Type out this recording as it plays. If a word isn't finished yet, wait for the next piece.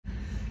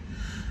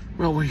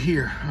Well, we're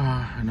here.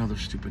 Another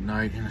stupid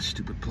night in a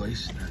stupid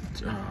place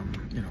that,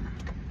 you know,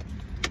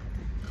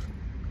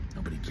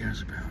 nobody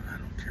cares about. I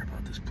don't care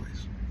about this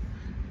place.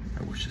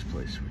 I wish this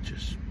place would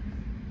just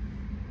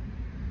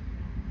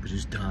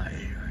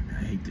die.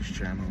 I hate this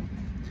channel.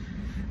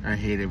 I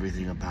hate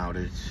everything about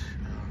it.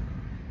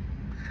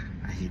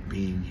 I hate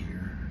being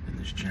here in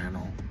this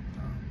channel.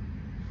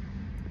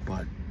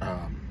 But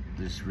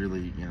there's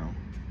really, you know,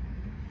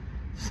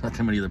 there's not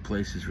that many other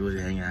places really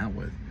to hang out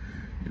with,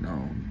 you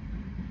know.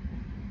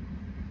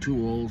 Too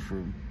old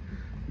for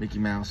Mickey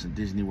Mouse and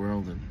Disney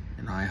World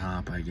and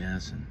IHOP, I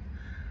guess,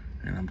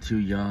 and I'm too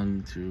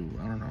young to,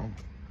 I don't know,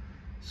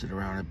 sit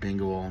around at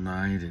bingo all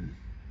night and,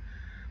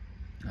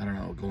 I don't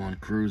know, go on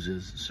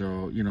cruises.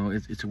 So, you know,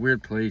 it's a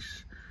weird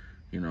place,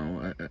 you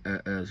know,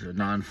 as a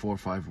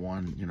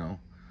non-451, you know,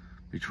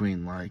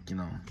 between, like, you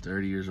know,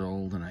 30 years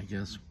old and I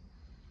guess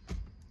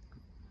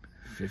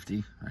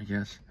 50, I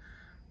guess,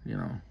 you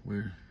know,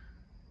 where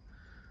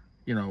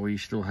you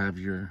still have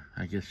your,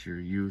 I guess, your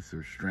youth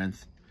or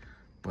strength,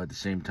 but at the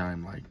same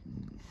time, like,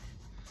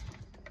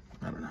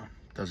 I don't know,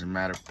 doesn't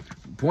matter.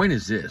 The point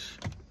is this,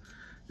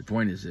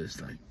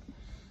 like,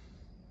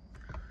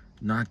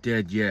 not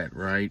dead yet,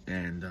 right?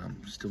 And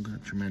still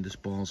got tremendous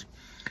balls,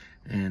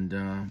 and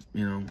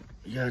you know,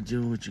 you gotta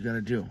do what you gotta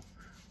do,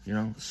 you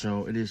know.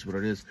 So it is what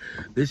it is.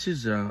 This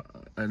is an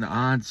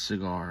odd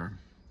cigar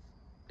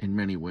in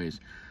many ways,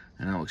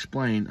 and I'll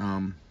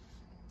explain.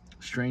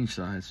 Strange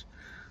size.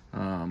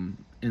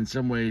 In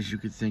some ways you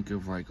could think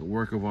of like a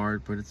work of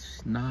art, but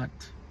it's not.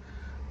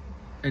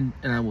 And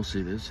I will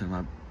say this, and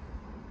I'm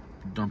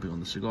not dumping on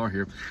the cigar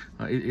here,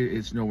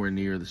 it's nowhere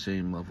near the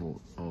same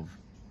level of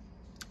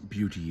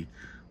beauty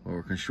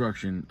or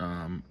construction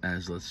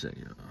as, let's say,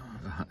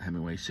 a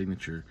Hemingway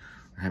signature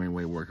or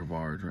Hemingway work of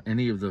art or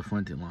any of the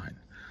Fuente line.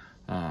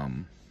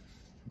 And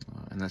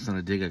that's not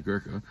a dig at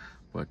Gurkha,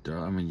 but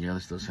I mean, yeah,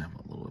 this does have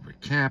a little bit of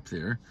a cap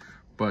there,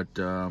 but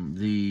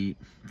the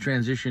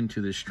transition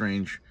to this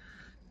strange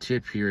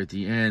tip here at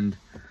the end,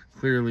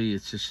 clearly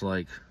it's just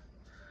like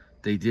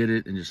they did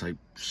it and just like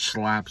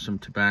slap some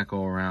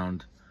tobacco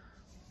around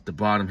the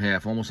bottom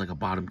half, almost like a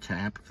bottom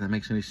cap, if that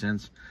makes any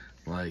sense.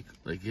 Like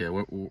yeah,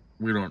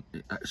 we don't.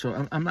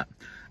 So I'm not.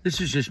 This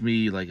is just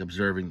me like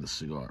observing the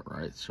cigar,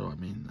 right? So I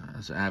mean,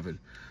 as an avid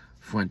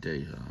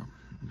Fuente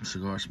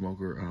cigar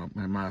smoker,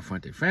 I'm not a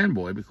Fuente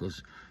fanboy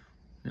because,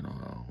 you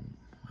know,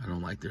 I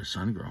don't like their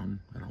sun-grown.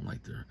 I don't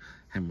like their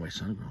Hemingway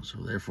sun-grown. So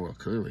therefore,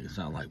 clearly, it's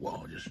not like,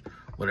 well, just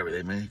whatever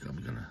they make, I'm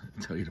gonna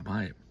tell you to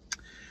buy it.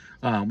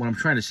 What I'm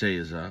trying to say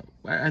is, I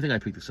think I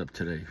picked this up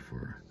today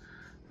for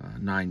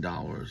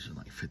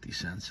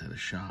 $9.50 at a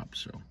shop.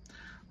 So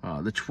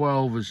the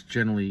 12 is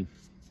generally,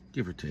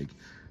 give or take,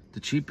 the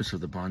cheapest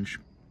of the bunch,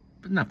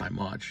 but not by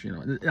much. You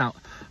know, now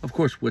of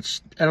course, we're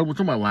talking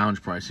about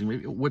lounge pricing.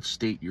 Maybe what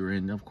state you're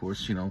in, of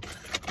course, you know,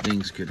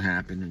 things could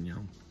happen, and you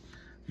know,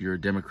 your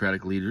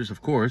democratic leaders,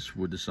 of course,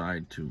 would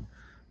decide to,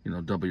 you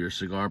know, double your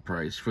cigar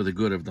price for the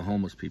good of the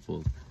homeless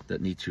people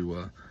that need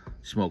to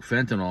smoke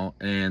fentanyl,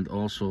 and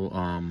also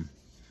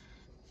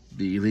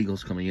the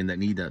illegals coming in that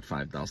need that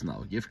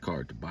 $5,000 gift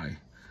card to buy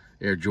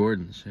Air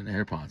Jordans and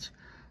AirPods.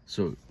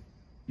 So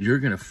you're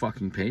gonna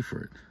fucking pay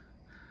for it.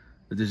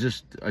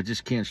 I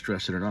just can't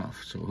stress it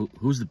enough. So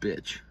who's the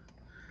bitch?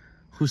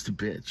 Who's the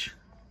bitch?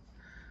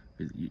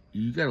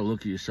 You got to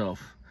look at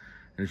yourself,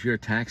 and if you're a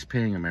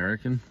tax-paying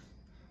American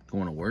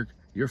going to work,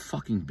 you're a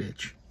fucking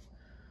bitch.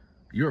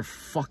 You're a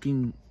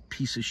fucking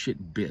piece of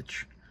shit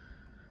bitch.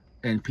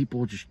 And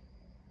people just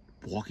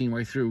walking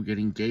right through,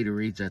 getting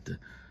Gatorades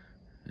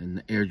and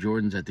the Air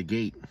Jordans at the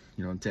gate,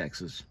 you know, in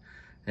Texas,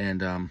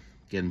 and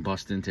getting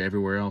bussed into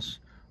everywhere else,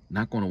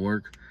 not going to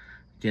work,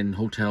 getting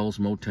hotels,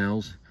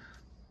 motels,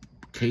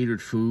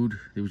 catered food.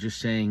 They were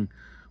just saying,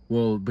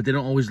 well, but they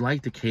don't always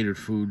like the catered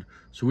food,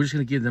 so we're just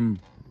going to give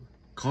them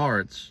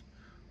cards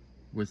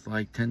with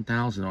like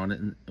 10,000 on it,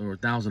 or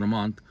 1,000 a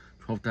month,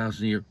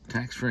 12,000 a year,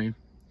 tax-free,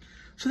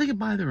 so they can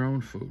buy their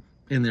own food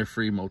in their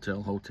free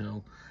motel,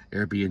 hotel,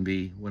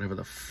 Airbnb, whatever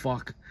the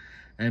fuck.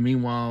 And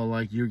meanwhile,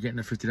 like, you're getting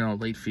a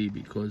 $50 late fee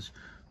because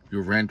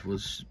your rent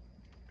was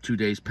 2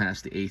 days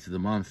past the 8th of the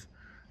month,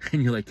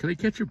 and you're like, can I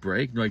catch your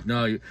break? And you're like,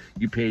 no,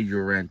 you paid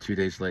your rent 2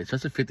 days late, so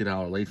that's a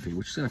 $50 late fee,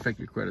 which is going to affect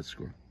your credit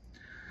score.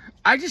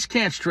 I just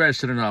can't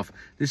stress it enough.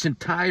 This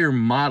entire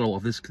model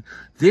of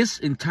this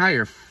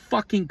entire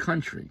fucking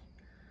country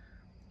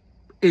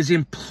is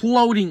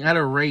imploding at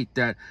a rate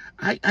that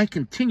I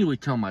continually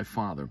tell my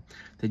father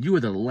that you are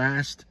the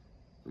last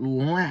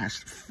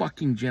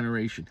fucking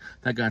generation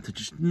that got to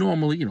just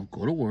normally, you know,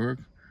 go to work,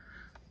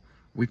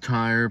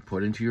 retire,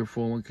 put into your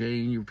 401k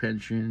and your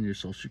pension and your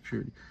Social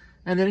Security,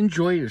 and then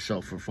enjoy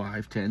yourself for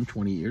 5, 10,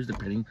 20 years,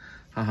 depending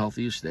how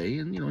healthy you stay,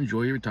 and, you know,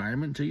 enjoy your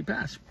retirement until you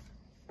pass.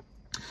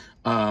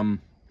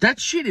 That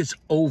shit is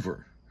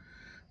over.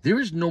 There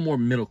is no more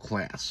middle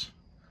class.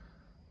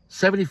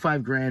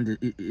 75 grand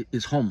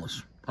is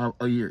homeless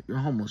a year. You're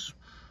homeless.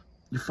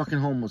 You're fucking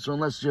homeless,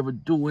 unless you have a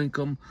dual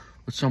income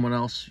with someone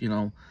else, you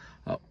know.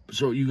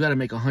 So you got to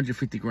make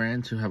 150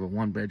 grand to have a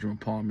 1-bedroom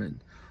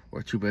apartment, or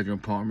a 2-bedroom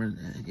apartment,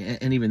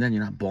 and even then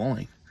you're not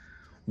balling.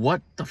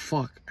 What the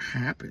fuck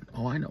happened?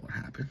 Oh, I know what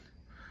happened.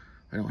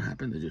 I know what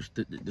happened. They're just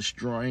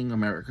destroying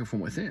America from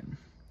within.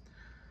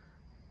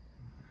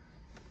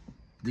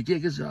 The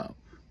gig is up.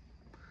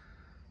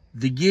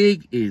 The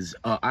gig is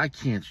up. I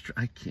can't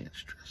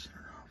stress it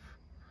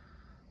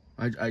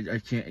enough. I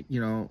can't, you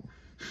know,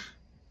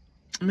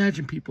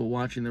 imagine people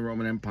watching the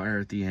Roman Empire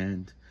at the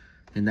end,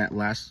 and that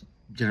last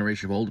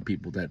generation of older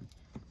people that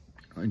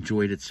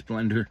enjoyed its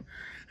splendor,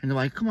 and they're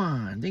like, come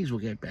on, things will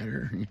get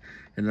better.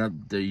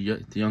 And the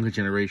younger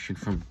generation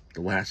from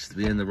the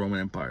end of the Roman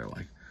Empire,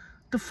 like,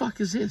 the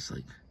fuck is this?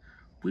 Like,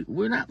 we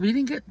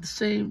didn't get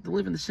to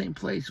live in the same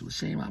place with the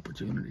same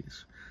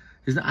opportunities.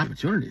 There's no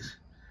opportunities.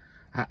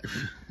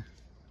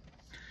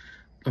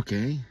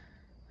 Okay.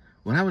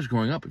 When I was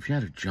growing up, if you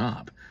had a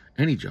job,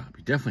 any job,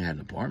 you definitely had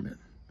an apartment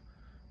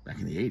back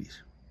in the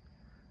 80s.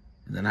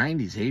 In the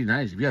 90s, 80s,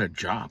 90s, if you had a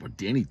job,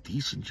 any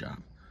decent job,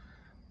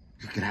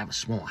 you could have a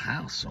small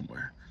house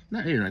somewhere.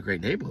 Not even a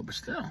great neighborhood, but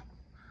still.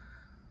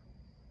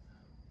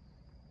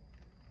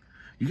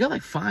 You got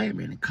like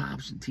firemen and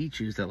cops and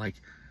teachers that like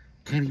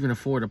can't even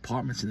afford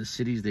apartments in the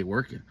cities they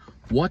work in.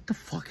 What the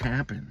fuck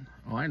happened?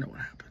 Oh, I know what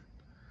happened.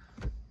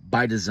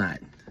 By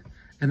design.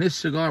 And this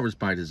cigar was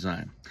by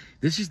design.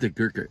 This is the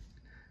Gurkha.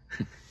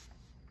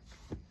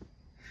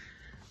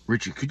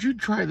 Richie, could you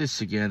try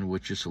this again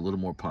with just a little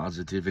more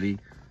positivity?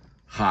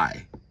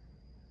 Hi,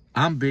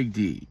 I'm Big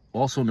D,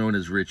 also known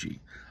as Richie.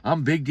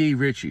 I'm Big D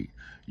Richie.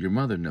 Your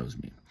mother knows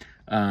me.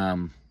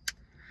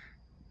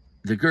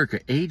 The Gurkha,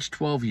 aged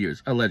 12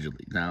 years,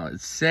 allegedly. Now, it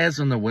says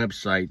on the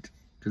website,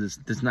 because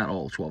it's not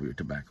all 12-year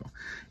tobacco.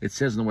 It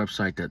says on the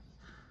website that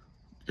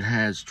it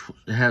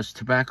has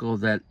tobacco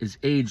that is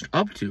aged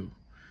up to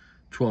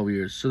 12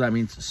 years. So that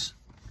means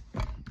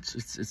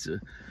it's a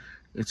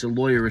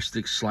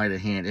lawyeristic sleight of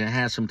hand. It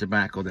has some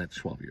tobacco that's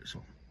 12 years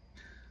old.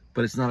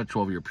 But it's not a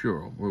 12-year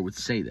Puro, or it would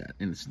say that,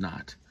 and it's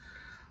not.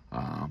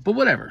 But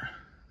whatever.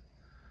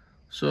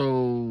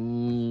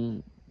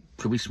 So,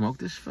 could we smoke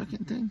this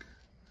fucking thing?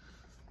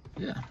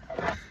 Yeah.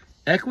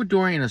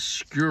 Ecuadorian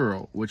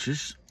Oscuro, which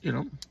is, you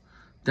know,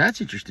 that's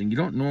interesting. You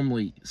don't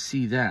normally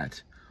see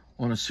that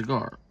on a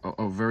cigar,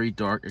 a very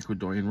dark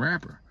Ecuadorian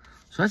wrapper.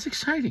 So that's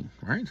exciting,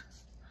 right?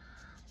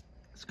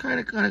 It's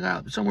kind of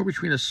got somewhere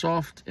between a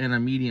soft and a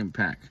medium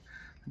pack.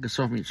 Like a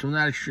soft medium, so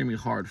not extremely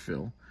hard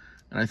fill.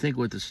 And I think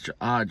with this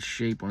odd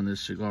shape on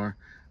this cigar,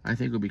 I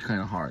think it would be kind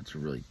of hard to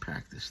really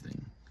pack this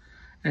thing.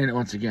 And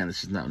once again,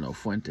 this is not no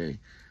Fuente.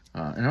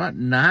 And I'm not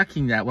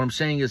knocking that. What I'm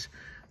saying is,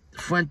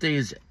 Fuente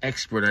is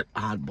expert at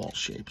oddball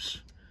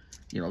shapes.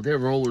 You know, their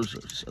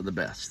rollers are the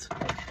best,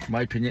 in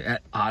my opinion,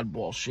 at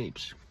oddball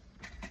shapes.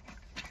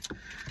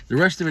 The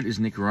rest of it is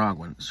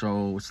Nicaraguan,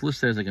 so it's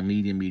listed as like a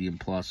medium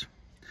plus.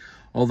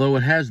 Although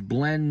it has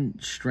blend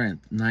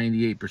strength,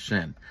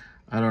 98%.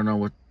 I don't know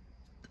what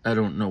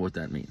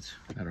that means.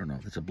 I don't know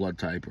if it's a blood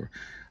type or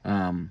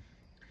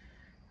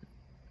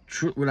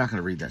we're not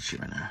gonna read that shit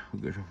right now.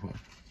 We're good for fun.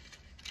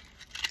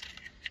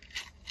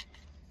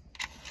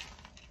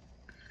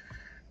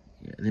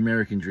 Yeah, the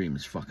American dream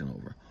is fucking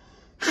over.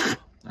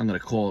 I'm going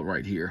to call it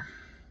right here.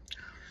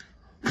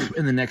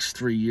 In the next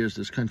 3 years,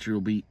 this country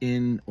will be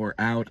in or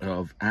out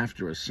of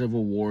after a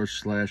civil war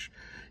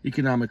 /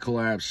 economic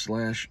collapse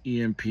 /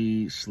 EMP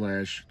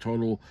 /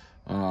 total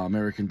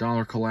American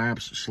dollar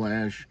collapse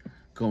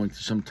 / going to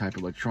some type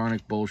of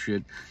electronic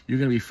bullshit. You're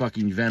going to be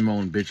fucking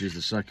Venmoing bitches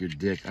to suck your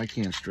dick. I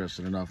can't stress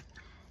it enough.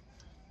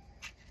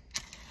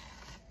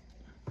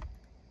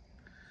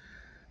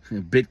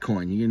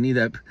 Bitcoin, you're gonna need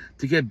that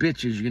to get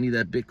bitches. You're gonna need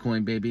that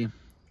Bitcoin, baby.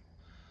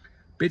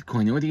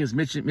 Bitcoin. The only thing that's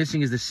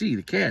missing is the C,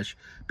 the cash.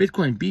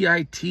 Bitcoin,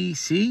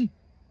 BITC.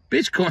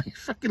 Bitcoin,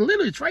 fucking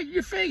literally, it's right in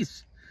your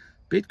face.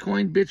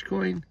 Bitcoin.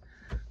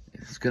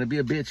 It's gonna be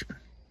a bitch.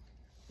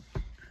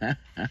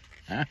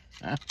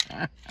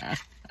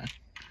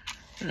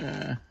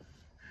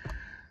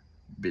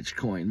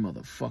 Bitcoin,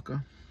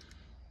 motherfucker.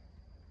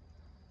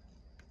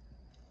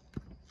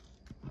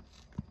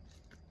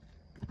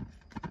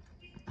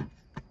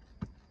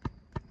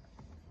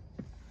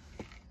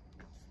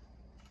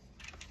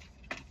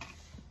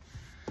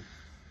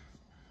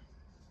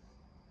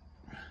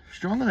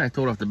 Stronger than I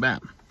thought off the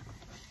bat.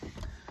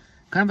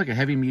 Kind of like a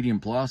heavy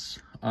medium plus.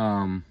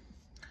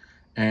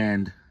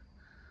 And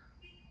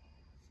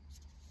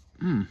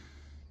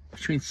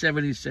between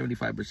 70 and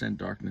 75%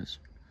 darkness.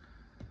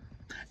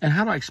 And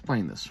how do I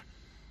explain this?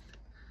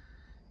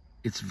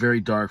 It's very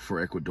dark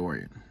for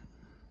Ecuadorian.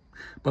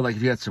 But like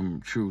if you had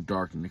some true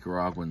dark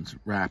Nicaraguans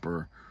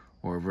wrapper,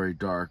 or a very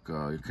dark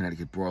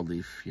Connecticut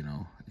broadleaf, you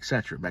know,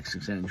 etc.,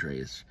 Mexican San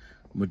Andreas,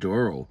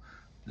 Maduro,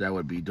 that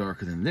would be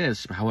darker than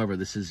this. However,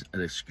 this is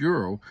an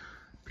Oscuro.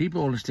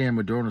 People understand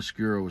Maduro and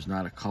Oscuro is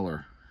not a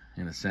color,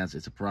 in a sense.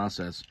 It's a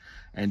process.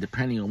 And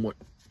depending on what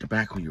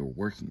tobacco you're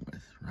working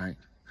with, right?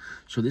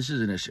 So this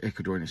is an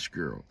Ecuadorian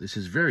Oscuro. This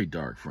is very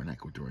dark for an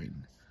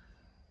Ecuadorian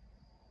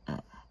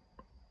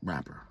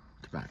wrapper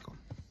tobacco.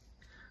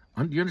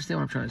 Do you understand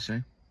what I'm trying to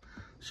say?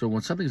 So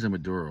when something's a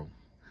Maduro,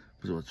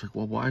 so it's like,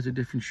 well, why is there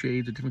different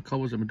shades or different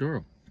colors of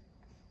Maduro?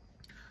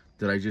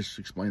 Did I just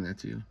explain that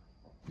to you?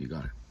 You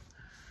got it.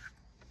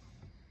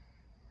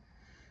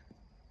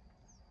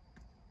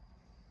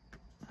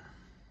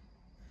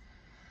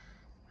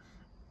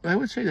 I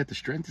would say that the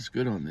strength is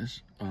good on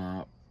this.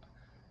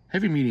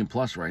 Heavy, medium,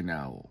 plus right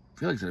now. I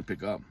feel like it's gonna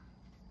pick up.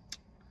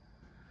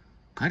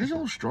 Kind of a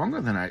little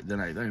stronger than I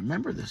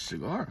remember this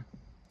cigar.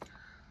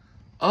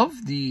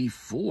 Of the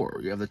 4,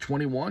 you have the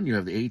 21, you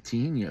have the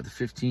 18, you have the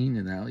 15,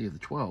 and now you have the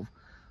 12,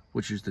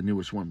 which is the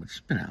newest one, which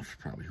has been out for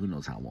probably who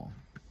knows how long,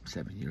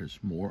 7 years,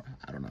 more.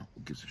 I don't know.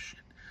 Who gives a shit?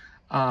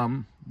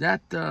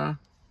 That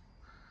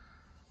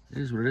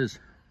is what it is.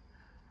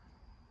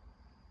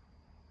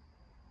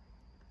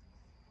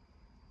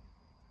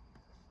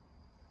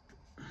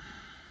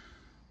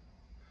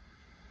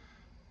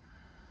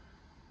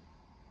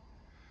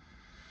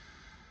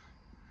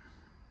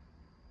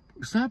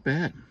 It's not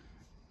bad.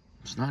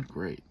 It's not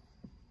great.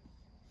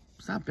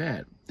 It's not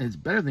bad. It's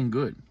better than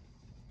good.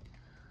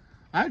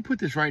 I'd put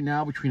this right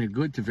now between a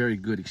good to very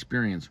good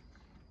experience.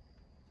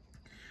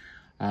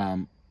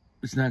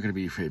 It's not going to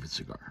be your favorite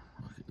cigar.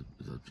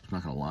 I'm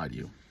not going to lie to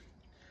you.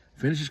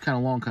 Finish is kind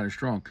of long, kind of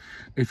strong.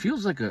 It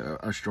feels like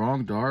a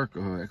strong, dark,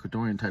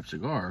 Ecuadorian type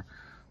cigar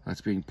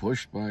that's being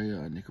pushed by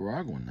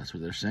Nicaraguan. That's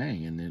what they're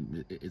saying. And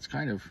then it's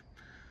kind of,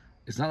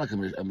 it's not like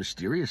a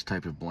mysterious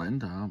type of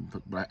blend,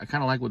 but I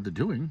kind of like what they're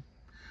doing.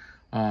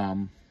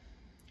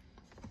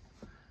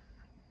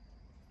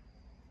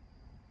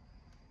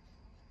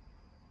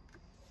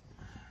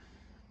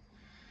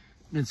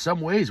 In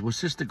some ways, was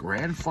this the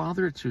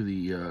grandfather to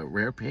the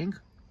Rare Pink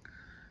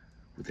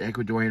with the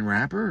Ecuadorian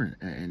wrapper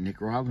and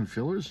Nicaraguan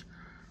fillers?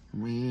 I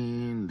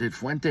mean, did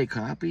Fuente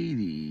copy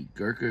the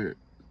Gurkha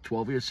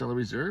 12-year Cellar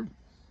Reserve?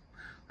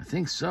 I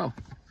think so.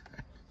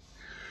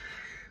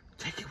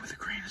 Take it with a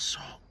grain of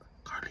salt,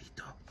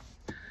 Carlito.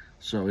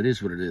 So it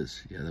is what it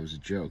is. Yeah, that was a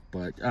joke,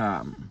 but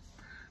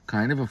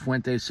kind of a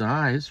Fuente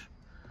size,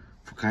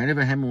 kind of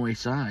a Hemingway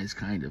size,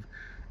 kind of,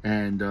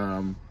 and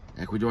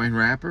Ecuadorian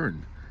wrapper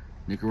and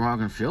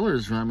Nicaraguan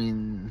fillers. I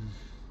mean,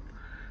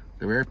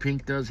 the Rare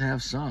Pink does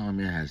have some. I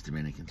mean, it has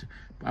Dominican too.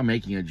 I'm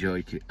making a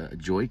joke.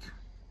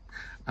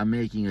 I'm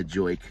making a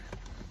joke.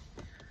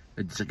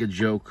 It's like a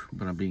joke,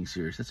 but I'm being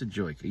serious. That's a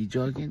joke. Are you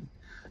joking?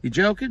 You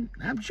joking?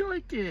 I'm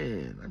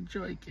joking. I'm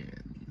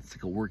joking. It's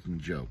like a working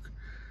joke.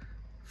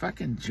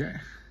 Fucking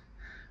jerk.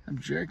 I'm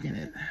jerking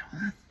it.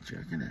 What?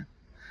 Jerking it?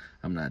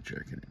 I'm not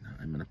jerking it.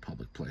 I'm in a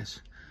public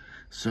place.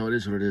 So it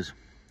is what it is.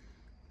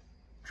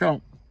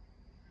 So,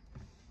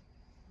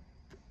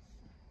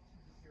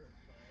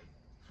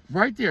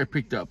 right there, I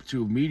picked up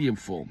to a medium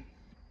full.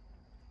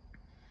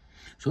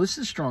 So this is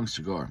a strong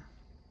cigar.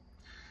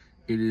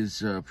 It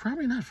is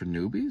probably not for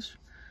newbies.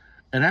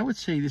 And I would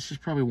say this is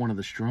probably one of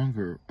the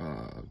stronger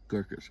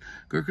Gurkhas.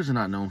 Gurkhas are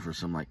not known for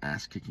some like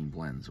ass-kicking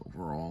blends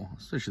overall,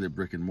 especially their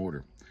brick and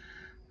mortar.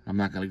 I'm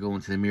not going to go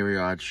into the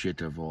myriad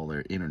shit of all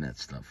their internet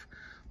stuff.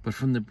 But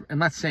from the, I'm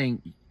not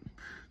saying,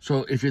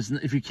 so if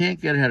you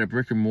can't get it at a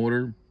brick and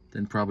mortar,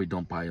 then probably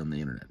don't buy it on the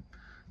internet.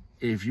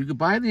 If you could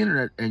buy it on the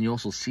internet and you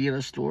also see it at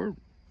a store,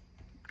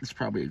 it's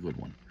probably a good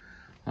one.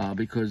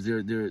 Because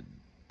they're,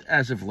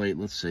 as of late,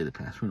 let's say the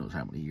past, who knows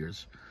how many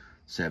years,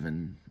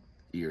 7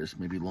 years,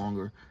 maybe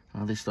longer,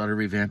 they started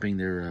revamping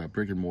their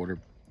brick and mortar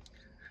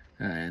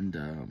and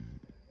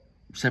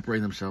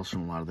separating themselves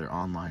from a lot of their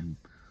online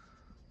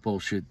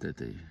bullshit that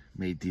they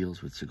made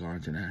deals with Cigar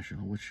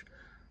International, which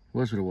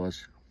was what it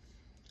was.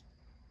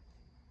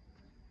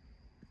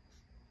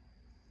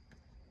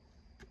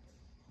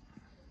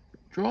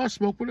 Draw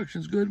smoke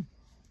production's good.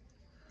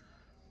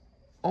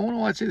 All in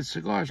all, I'd say the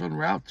cigar is en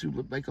route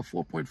to make a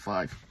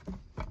 4.5.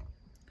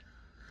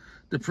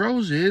 The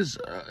pros is,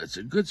 it's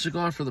a good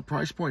cigar for the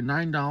price point,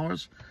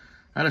 $9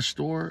 at a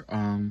store,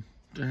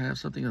 to have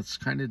something that's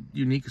kind of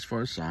unique as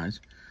far as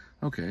size.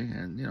 Okay,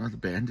 and you know, the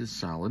band is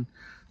solid.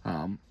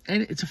 And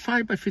it's a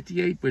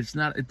 5x58, but it's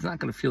not going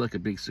to feel like a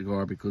big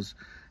cigar because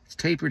it's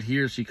tapered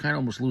here, so you kind of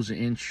almost lose an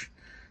inch,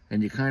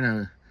 and you kind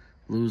of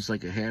lose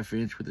like a ½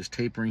 inch with this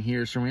tapering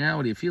here. So in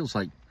reality, it feels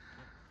like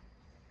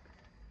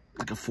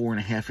a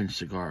 4.5-inch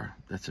cigar.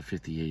 That's a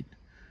 58,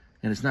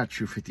 and it's not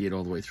true 58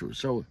 all the way through.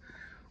 So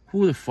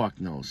who the fuck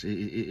knows?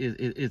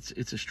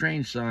 It's a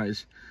strange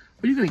size,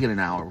 but you're gonna get an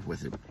hour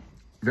with it.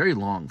 Very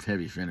long,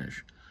 heavy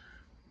finish.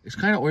 It's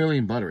kind of oily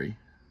and buttery,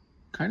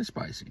 kind of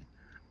spicy.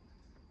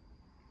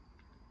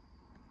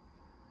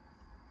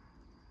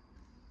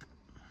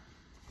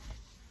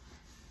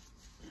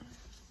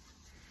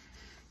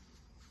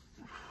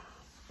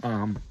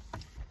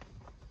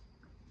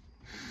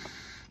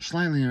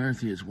 Slightly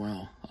earthy as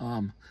well.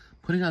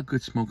 Putting out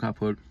good smoke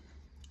output.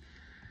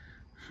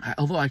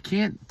 Although I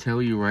can't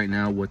tell you right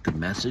now what the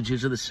message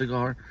is of the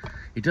cigar.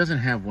 It doesn't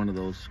have one of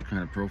those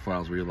kind of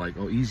profiles where you're like,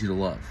 oh, easy to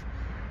love.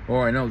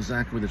 Or I know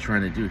exactly what they're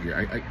trying to do here.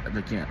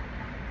 I can't.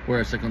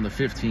 Whereas like on the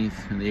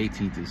 15th and the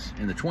 18th is,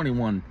 and the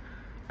 21,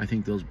 I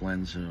think those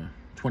blends,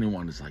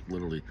 21 is like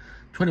literally,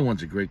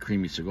 21's a great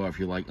creamy cigar if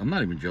you like, I'm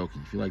not even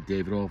joking, if you like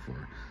Davidoff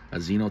or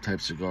a Zeno type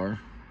cigar.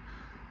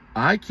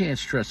 I can't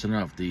stress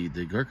enough, the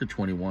Gurkha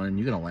 21,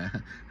 you're going to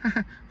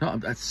laugh. No,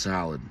 that's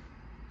solid.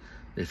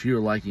 if you're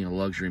liking a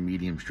luxury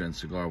medium strength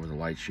cigar with a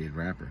light shade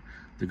wrapper,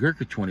 the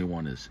Gurkha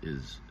 21 is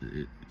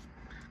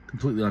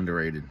completely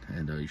underrated,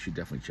 and you should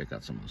definitely check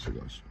out some of those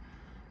cigars.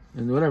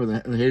 And whatever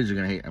the haters are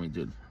gonna hate, I mean,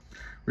 dude,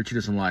 Richie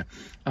doesn't lie.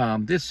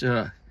 This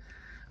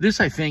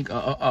I think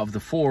of the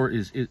four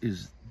is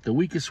the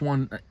weakest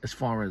one as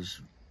far as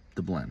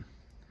the blend.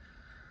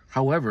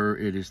 However,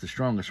 it is the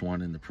strongest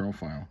one in the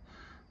profile,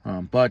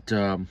 but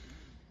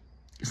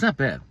it's not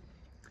bad.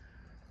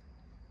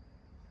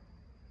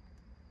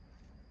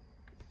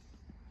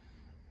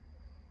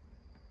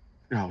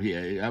 Oh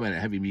yeah, I'm at a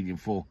heavy medium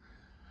full.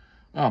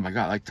 Oh my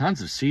god, like tons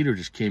of cedar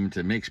just came into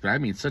the mix, but I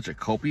mean such a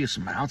copious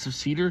amounts of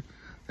cedar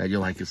that you're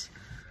like, it's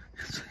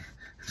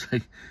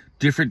like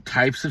different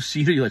types of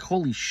cedar. You're like,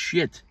 holy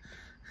shit.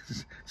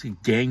 It's a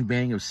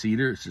gangbang of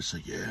cedar. It's just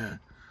like, yeah.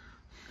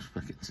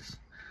 It's just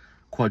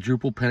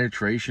quadruple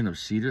penetration of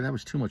cedar. That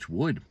was too much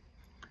wood.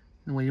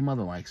 The way your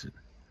mother likes it.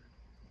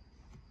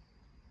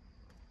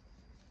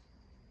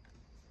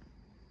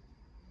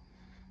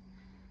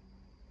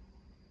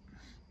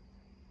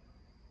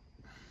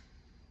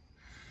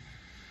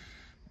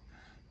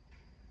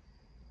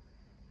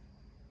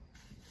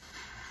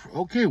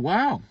 Okay,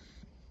 wow.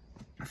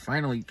 I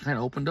finally kind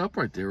of opened up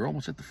right there. We're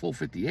almost at the full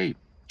 58.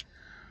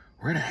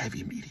 We're at a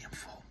heavy medium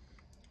full.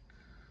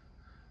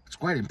 It's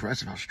quite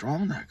impressive how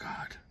strong that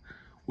got.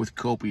 With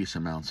copious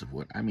amounts of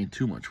wood. I mean,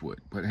 too much wood.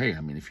 But hey,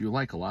 I mean, if you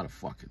like a lot of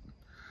fucking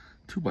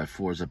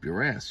 2x4s up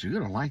your ass, you're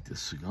going to like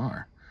this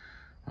cigar.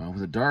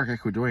 With a dark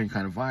Ecuadorian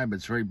kind of vibe,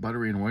 it's very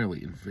buttery and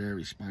oily and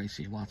very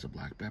spicy. Lots of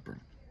black pepper.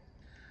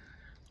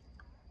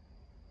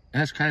 It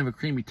has kind of a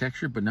creamy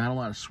texture, but not a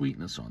lot of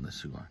sweetness on this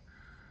cigar.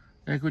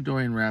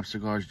 Ecuadorian wrap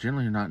cigars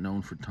generally are not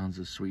known for tons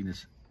of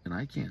sweetness, and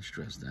I can't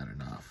stress that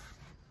enough.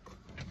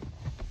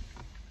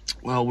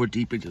 Well, we're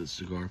deep into the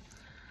cigar.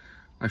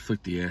 I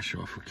flicked the ash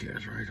off, who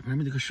cares, right? But I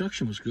mean, the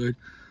construction was good.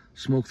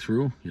 Smoked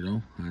through, you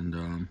know,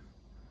 and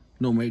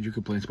no major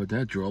complaints about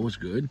that. Draw was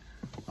good.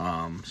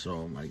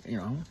 So, like, you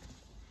know,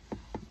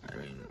 I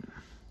mean,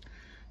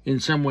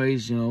 in some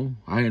ways, you know,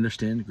 I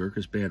understand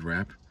Gurkha's bad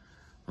rap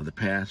of the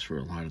past for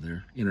a lot of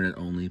their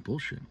internet-only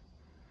bullshit.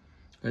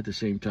 At the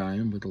same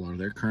time, with a lot of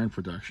their current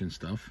production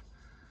stuff,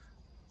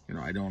 you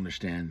know, I don't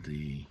understand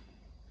the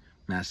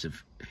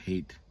massive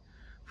hate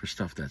for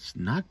stuff that's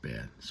not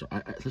bad. So,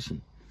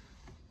 listen,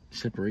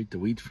 separate the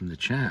wheat from the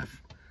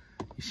chaff.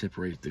 You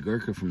separate the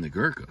Gurkha from the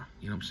Gurkha.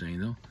 You know what I'm saying,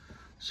 though?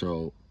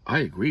 So, I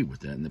agree with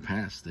that. In the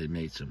past, they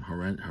made some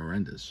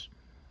horrendous,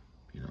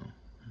 you know,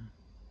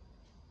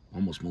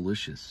 almost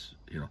malicious,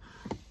 you know,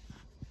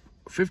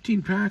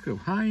 15-pack of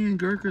high-end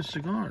Gurkha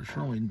cigars for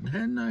only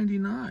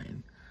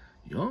 $10.99.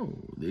 Yo,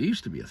 they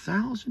used to be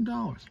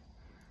 $1,000.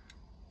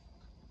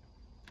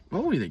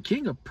 Only the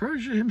king of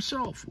Persia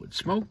himself would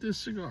smoke this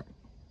cigar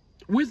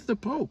with the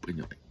Pope. And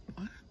you're like,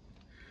 what?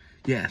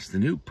 Yes, the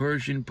new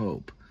Persian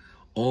Pope.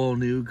 All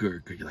new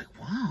Gurkha. You're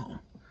like, wow.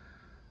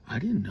 I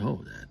didn't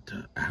know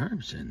that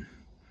Arabs and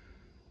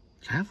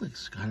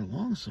Catholics got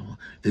along so well.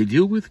 They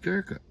deal with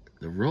Gurkha,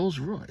 the Rolls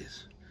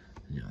Royce.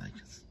 And you're like,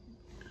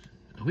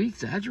 are we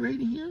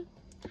exaggerating here?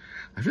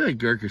 I feel like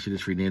Gurkha should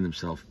just rename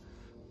themselves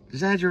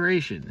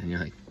Exaggeration. And you're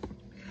like,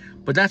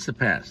 but that's the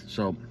past.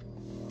 So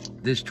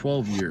this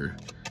 12-year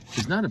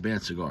is not a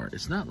bad cigar.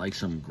 It's not like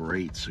some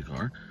great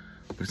cigar,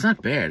 but it's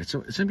not bad. It's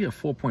going to be a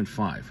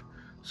 4.5.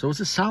 So it's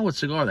a solid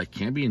cigar that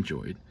can be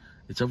enjoyed.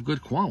 It's of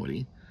good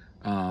quality.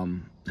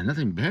 And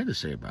nothing bad to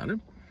say about it.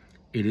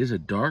 It is a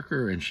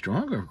darker and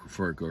stronger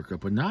for a Gurkha,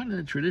 but not in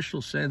a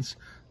traditional sense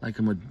like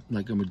a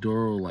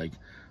Maduro, like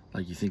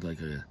you think like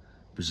a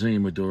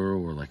Brazilian Maduro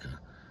or like a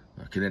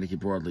Connecticut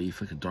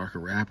broadleaf, like a darker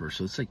wrapper.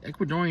 So it's like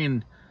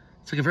Ecuadorian,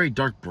 it's like a very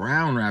dark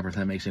brown wrapper, if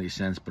that makes any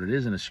sense, but it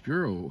is an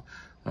oscuro.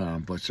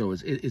 But so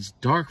it's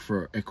dark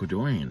for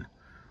Ecuadorian,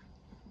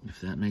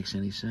 if that makes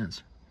any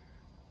sense.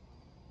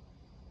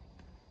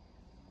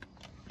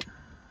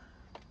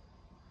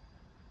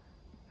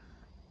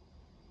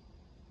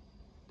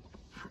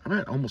 I'm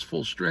at almost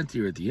full strength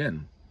here at the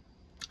end.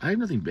 I have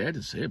nothing bad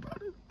to say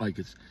about it. Like,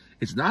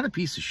 it's not a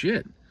piece of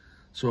shit.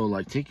 So,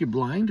 like, take your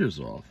blinders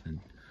off and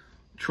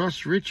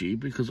trust Richie,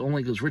 because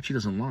Richie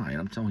doesn't lie.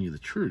 I'm telling you the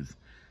truth.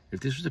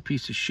 If this was a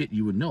piece of shit,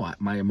 you would know.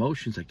 My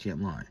emotions, I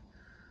can't lie.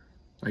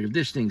 Like, if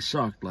this thing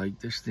sucked, like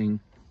this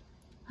thing,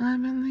 I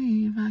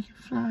believe I can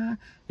fly,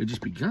 it'd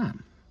just be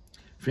gone.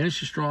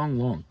 Finish strong,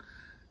 long.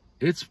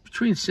 It's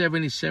between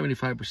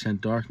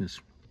 70-75%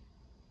 darkness.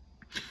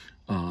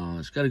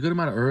 It's got a good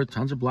amount of earth,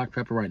 tons of black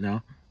pepper right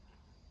now.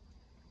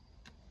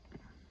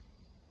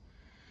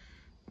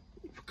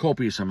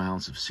 Copious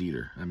amounts of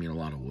cedar. I mean, a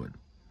lot of wood.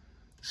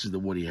 This is the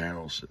Woody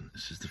Harrelson.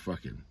 This is the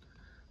fucking,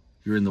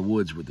 you're in the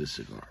woods with this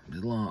cigar.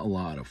 There's a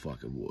lot of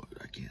fucking wood.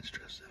 I can't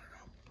stress that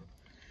enough.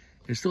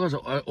 It still has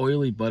an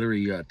oily,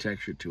 buttery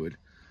texture to it,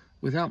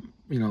 without,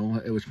 you know,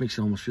 which makes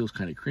it almost feels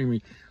kind of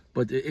creamy,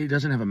 but it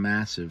doesn't have a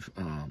massive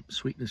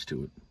sweetness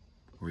to it,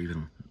 or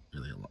even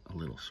really a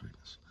little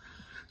sweetness.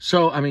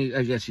 So, I mean,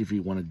 I guess if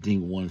you want to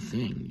ding one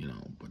thing, you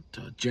know,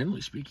 but generally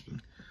speaking,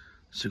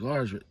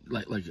 cigars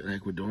like an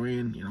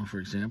Ecuadorian, you know, for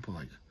example,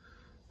 like,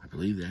 I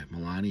believe that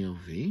Milanio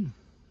V,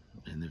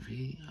 and the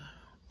V,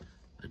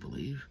 I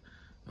believe.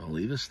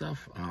 Oliva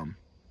stuff,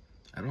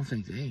 I don't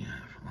think they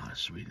have a lot of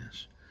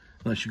sweetness.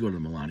 Unless you go to the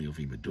Melanio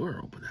V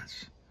Maduro, but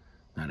that's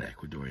not an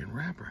Ecuadorian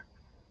wrapper.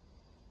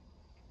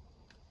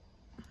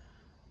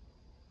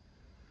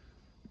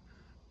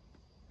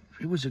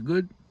 It was a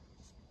good,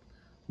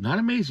 not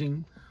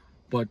amazing,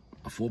 but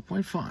a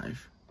 4.5,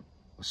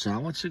 a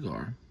solid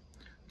cigar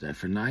that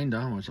for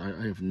 $9,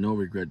 I have no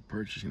regret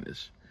purchasing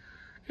this.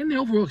 And the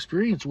overall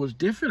experience was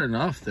different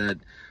enough that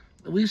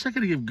at least I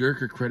gotta give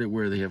Gurkha credit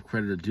where they have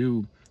credit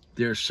due.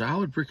 Their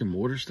solid brick and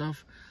mortar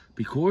stuff,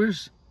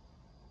 because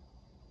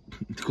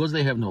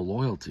they have no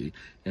loyalty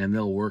and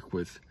they'll work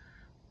with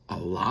a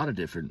lot of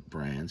different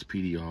brands,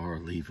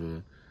 PDR,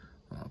 Oliva,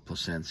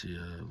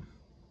 Placencia,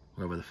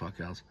 whatever the fuck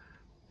else,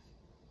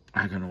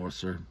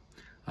 Aganorsa.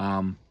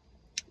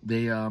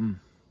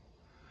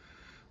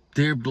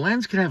 Their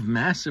blends can have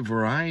massive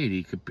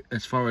variety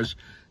as far as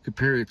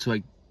compare it to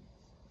like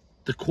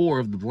the core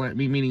of the blend,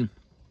 meaning,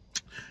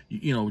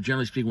 you know,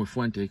 generally speaking with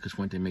Fuente, because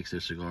Fuente makes their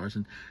cigars,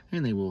 and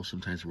they will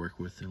sometimes work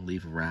with and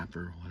leave a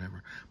wrapper or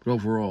whatever. But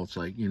overall, it's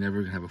like you're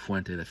never going to have a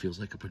Fuente that feels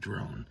like a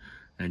Padron,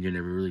 and you're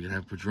never really going to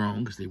have a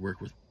Padron, because they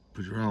work with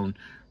Padron,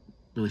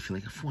 really feel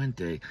like a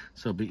Fuente.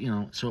 So, but, you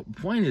know, so the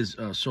point is,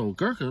 so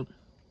Gurkha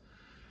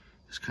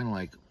is kind of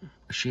like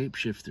a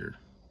shapeshifter.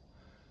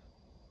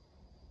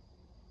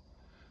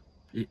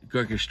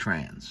 Gurkha's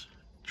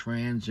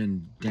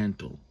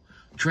transcendental,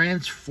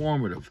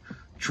 transformative,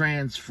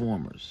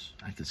 transformers.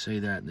 I could say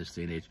that in this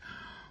day and age.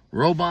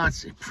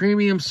 Robots,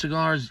 premium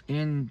cigars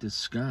in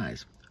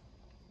disguise.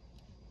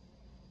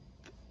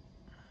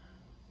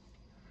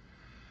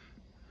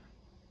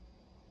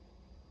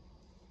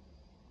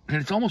 And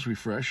it's almost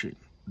refreshing,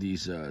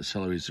 these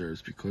Cellar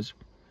Reserves, because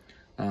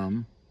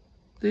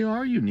they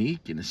are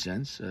unique in a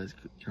sense. You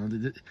know,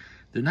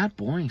 they're not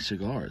boring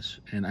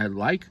cigars, and I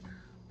like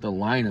the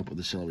lineup of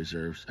the Cellar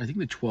Reserves. I think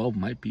the 12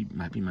 might be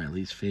my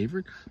least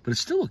favorite, but it's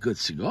still a good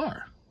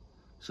cigar.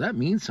 So that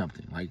means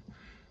something. Like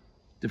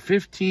the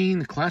 15,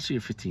 the Classy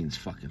 15 is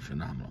fucking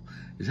phenomenal.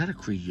 Is that a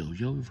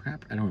Criollo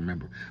wrap? I don't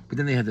remember. But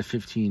then they have the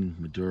 15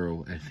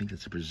 Maduro. I think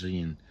that's a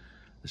Brazilian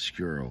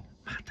Escuro.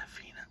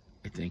 Matafina,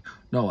 I think.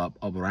 No, a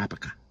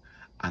Arabica.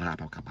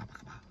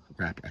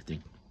 Wrap, I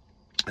think.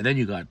 And then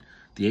you got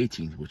the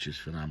 18th, which is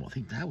phenomenal. I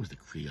think that was the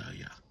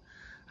Criollo.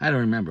 I don't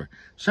remember.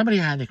 Somebody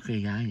had the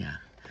Criollo.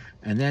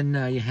 And then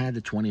you had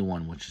the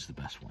 21, which is the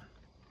best one.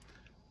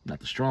 Not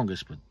the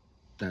strongest, but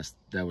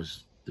that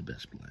was the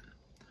best blend.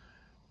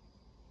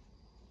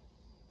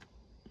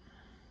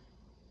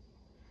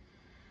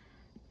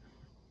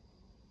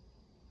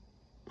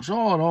 So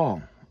all in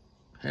all,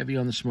 heavy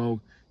on the smoke,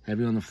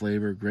 heavy on the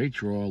flavor, great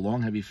draw,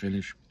 long heavy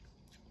finish.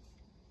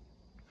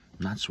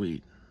 Not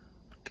sweet,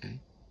 okay?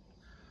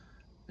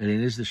 And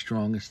it is the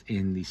strongest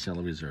in the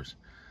Cellar Reserves.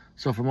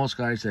 So for most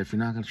guys, if you're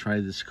not going to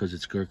try this because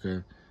it's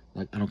Gurkha,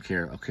 like, I don't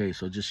care. Okay,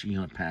 so just,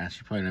 you know, pass.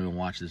 You probably never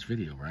watched this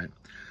video, right?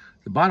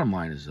 The bottom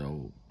line is,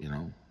 though, you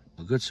know,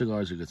 a good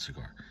cigar is a good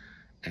cigar.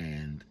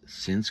 And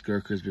since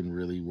Gurkha has been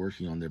really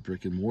working on their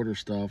brick and mortar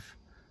stuff,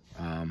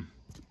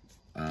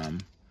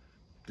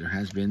 there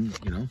has been,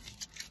 you know,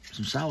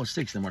 some solid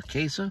sticks. The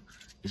Marquesa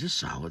is a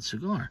solid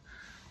cigar.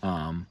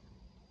 The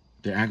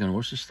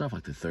Aganorsa stuff,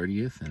 like the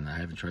 30th, and I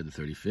haven't tried the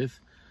 35th.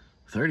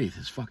 30th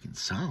is fucking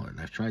solid.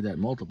 I've tried that in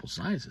multiple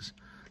sizes.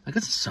 Like,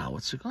 it's a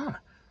solid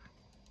cigar.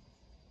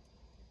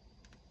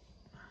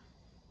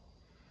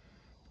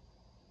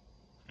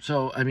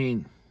 So, I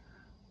mean,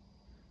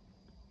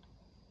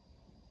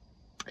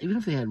 even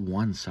if they had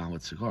one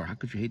solid cigar, how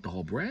could you hate the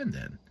whole brand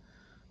then?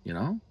 You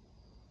know?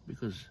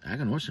 Because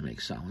Aganorsa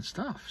makes solid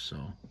stuff,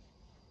 so.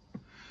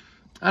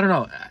 I don't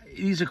know.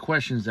 These are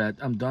questions that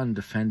I'm done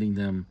defending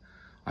them.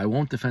 I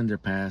won't defend their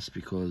past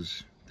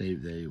because they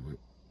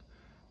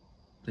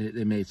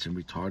made some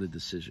retarded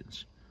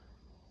decisions.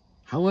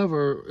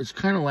 However, it's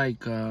kind of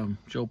like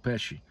Joe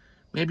Pesci.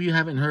 Maybe you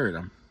haven't heard.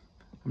 I'm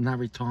not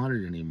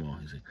retarded anymore.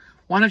 He's like,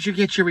 why don't you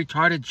get your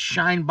retarded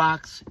shine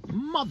box,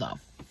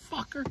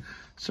 motherfucker?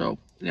 So,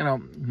 you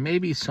know,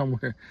 maybe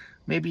somewhere,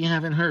 maybe you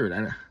haven't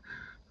heard.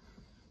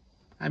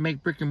 I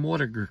make brick and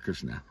mortar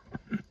Gurkhas now.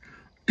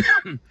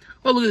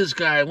 Well, look at this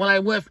guy. When I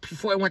left,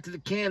 before I went to the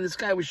can, this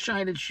guy was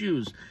shining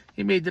shoes.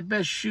 He made the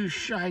best shoe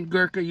shine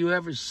Gurkha you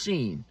ever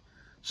seen.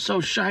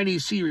 So shiny you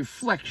see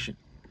reflection.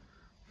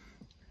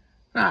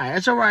 All right,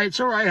 it's all right.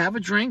 It's all right. Have a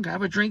drink.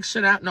 Have a drink.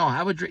 Sit out. No,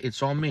 have a drink.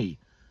 It's on me.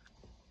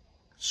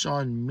 It's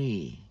on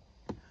me.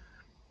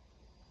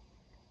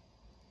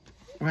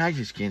 Well, I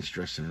just can't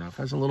stress it enough.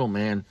 As a little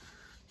man,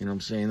 you know what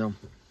I'm saying, though?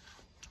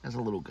 As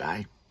a little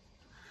guy.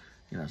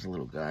 You know, as a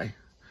little guy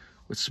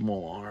with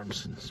small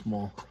arms and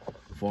small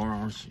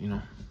forearms, you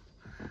know.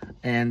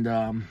 And,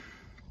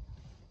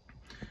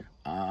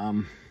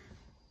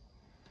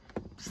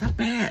 it's not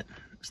bad.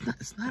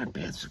 It's not a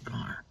bad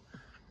cigar.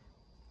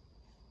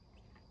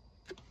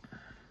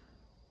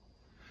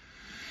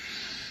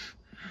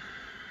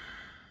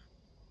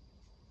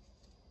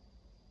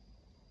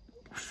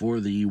 For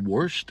the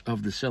worst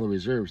of the Cellar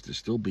Reserves to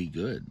still be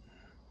good.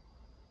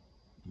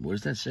 What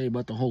does that say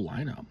about the whole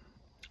lineup?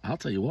 I'll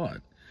tell you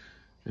what.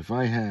 If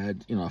I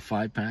had, you know, a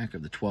 5-pack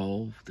of the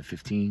 12, the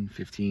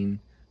 15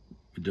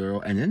 Maduro,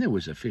 and then there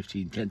was a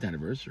 10th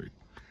anniversary.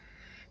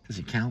 It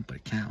doesn't count, but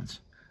it counts.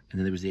 And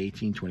then there was the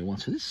 18, 21.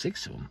 So there's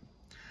 6 of them.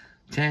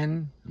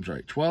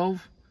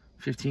 12,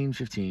 15,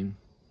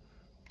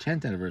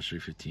 10th anniversary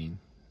 15.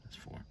 That's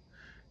 4.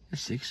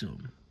 There's 6 of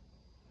them.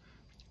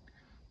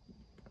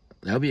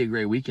 That'll be a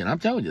great weekend. I'm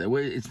telling you,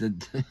 it's the.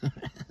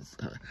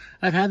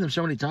 I've had them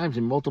so many times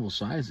in multiple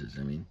sizes.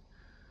 I mean,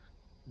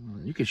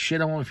 you could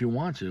shit on them if you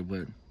want to,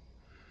 but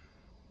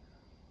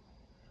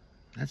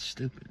that's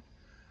stupid.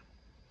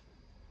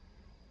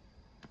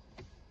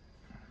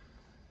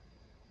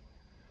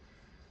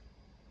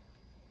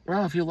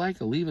 Well, if you like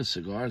Oliva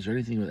cigars or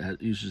anything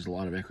that uses a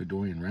lot of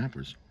Ecuadorian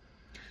wrappers,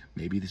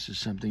 maybe this is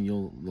something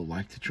you'll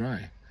like to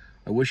try.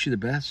 I wish you the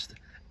best.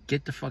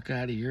 Get the fuck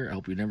out of here. I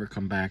hope you never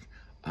come back.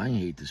 I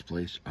hate this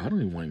place. I don't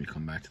even want you to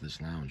come back to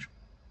this lounge.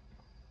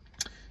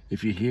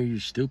 If you're here, you're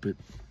stupid.